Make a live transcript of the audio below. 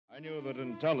knew that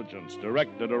intelligence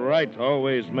directed aright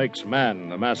always makes man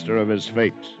the master of his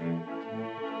fate.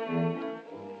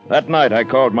 That night, I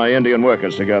called my Indian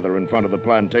workers together in front of the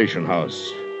plantation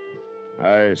house.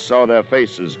 I saw their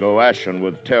faces go ashen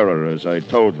with terror as I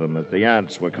told them that the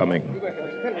ants were coming.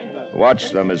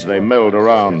 Watched them as they milled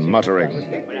around, muttering.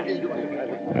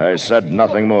 I said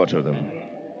nothing more to them.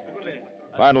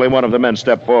 Finally, one of the men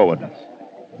stepped forward.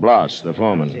 Blas, the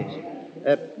foreman.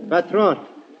 Patron,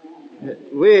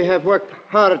 we have worked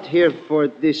hard here for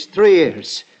these 3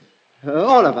 years.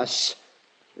 All of us.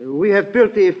 We have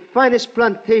built the finest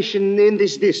plantation in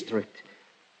this district.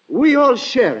 We all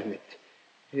share in it.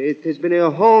 It has been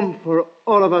a home for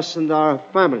all of us and our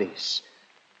families.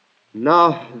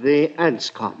 Now the ants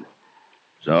come.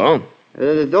 So?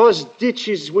 Those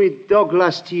ditches we dug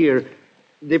last year,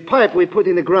 the pipe we put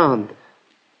in the ground,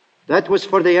 that was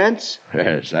for the ants?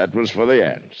 Yes, that was for the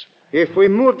ants. If we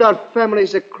moved our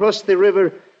families across the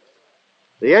river,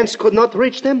 the ants could not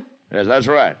reach them? Yes, that's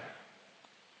right.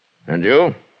 And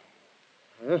you?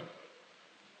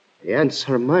 The ants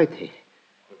are mighty.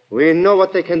 We know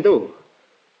what they can do.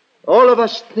 All of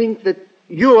us think that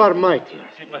you are mighty.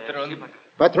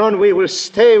 Patron, we will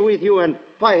stay with you and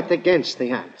fight against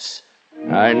the ants.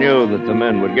 I knew that the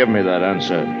men would give me that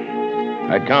answer.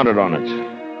 I counted on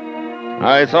it.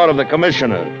 I thought of the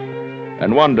commissioner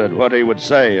and wondered what he would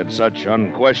say at such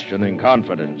unquestioning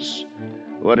confidence.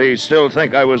 Would he still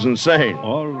think I was insane?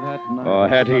 All that night, or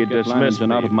had he dismissed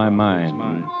me out of my mind?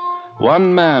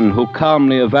 One man who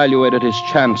calmly evaluated his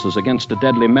chances against a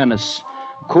deadly menace,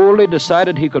 coolly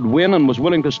decided he could win and was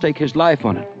willing to stake his life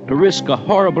on it, to risk a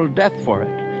horrible death for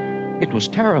it. It was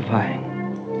terrifying,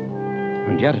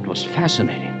 and yet it was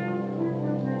fascinating.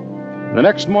 The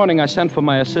next morning, I sent for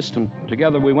my assistant.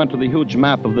 Together, we went to the huge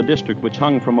map of the district which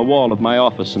hung from a wall of my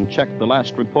office and checked the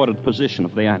last reported position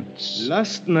of the ants.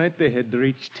 Last night, they had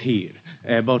reached here,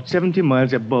 about 70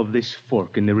 miles above this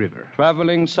fork in the river.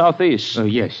 Traveling southeast?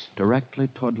 Yes. Directly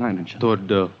toward Leiningen. Toward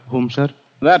whom, sir?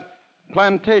 That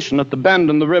plantation at the bend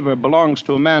in the river belongs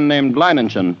to a man named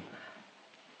Leiningen.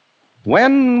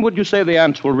 When would you say the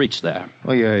ants will reach there?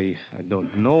 Oh, I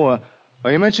don't know.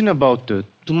 I imagine about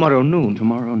tomorrow noon.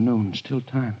 Tomorrow noon, still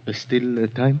time. Still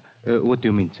time? What do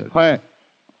you mean, sir? Why,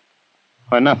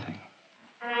 nothing.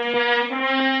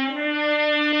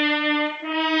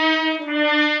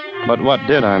 But what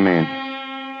did I mean?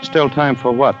 Still time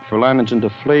for what? For Leiningen to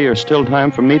flee, or still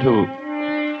time for me to...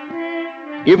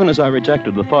 Even as I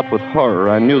rejected the thought with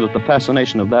horror, I knew that the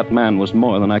fascination of that man was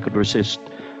more than I could resist.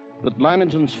 That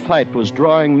Leiningen's fight was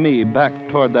drawing me back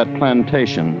toward that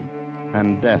plantation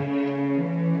and death.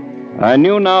 I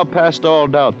knew now past all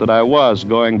doubt that I was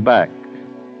going back.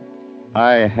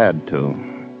 I had to.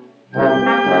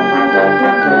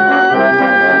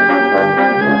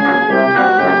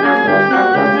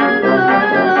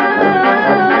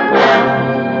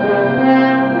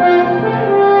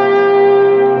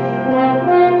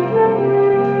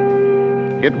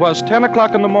 It was 10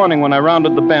 o'clock in the morning when I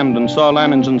rounded the bend and saw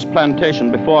Leiningen's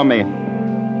plantation before me.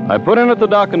 I put in at the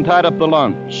dock and tied up the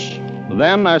launch.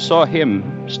 Then I saw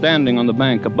him, standing on the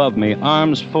bank above me,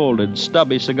 arms folded,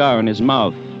 stubby cigar in his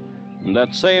mouth, and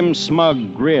that same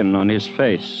smug grin on his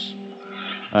face.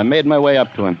 I made my way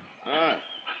up to him.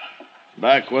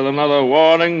 Back with another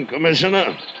warning,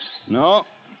 Commissioner? No.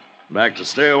 Back to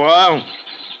stay a while?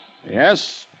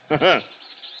 Yes.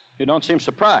 You don't seem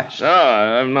surprised. No,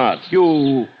 I'm not.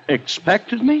 You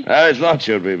expected me? I thought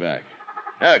you'd be back.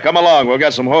 Yeah, come along. We'll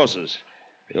get some horses.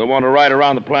 You'll want to ride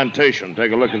around the plantation,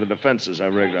 take a look at the defenses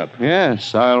I've rigged up.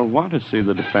 Yes, I'll want to see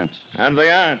the defense. And the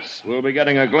ants. We'll be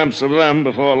getting a glimpse of them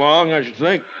before long, I should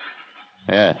think.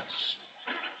 Yes,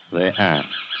 the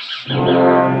ants.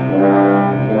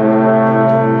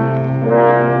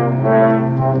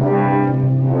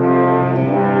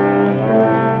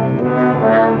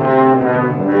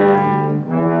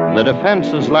 The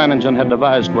defenses Leiningen had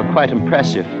devised were quite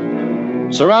impressive.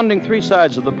 Surrounding 3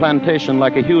 sides of the plantation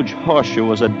like a huge horseshoe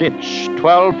was a ditch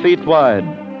 12 feet wide.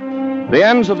 The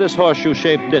ends of this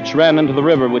horseshoe-shaped ditch ran into the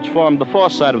river which formed the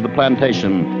 4th side of the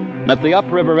plantation. And at the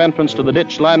upriver entrance to the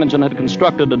ditch, Leiningen had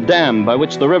constructed a dam by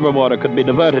which the river water could be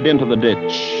diverted into the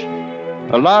ditch.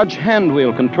 A large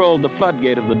handwheel controlled the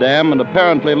floodgate of the dam, and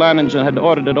apparently Leiningen had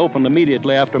ordered it opened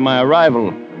immediately after my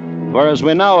arrival. For as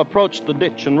we now approached the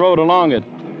ditch and rode along it,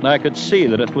 I could see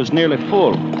that it was nearly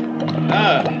full.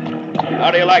 How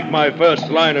do you like my first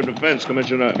line of defense,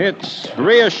 Commissioner? It's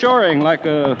reassuring, like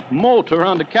a moat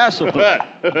around a castle.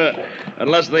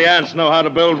 Unless the ants know how to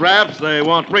build rafts, they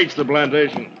won't reach the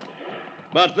plantation.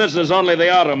 But this is only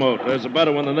the outer moat. There's a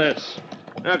better one than this.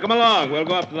 Now, come along. We'll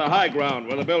go up to the high ground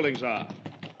where the buildings are.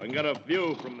 I can get a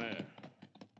view from there.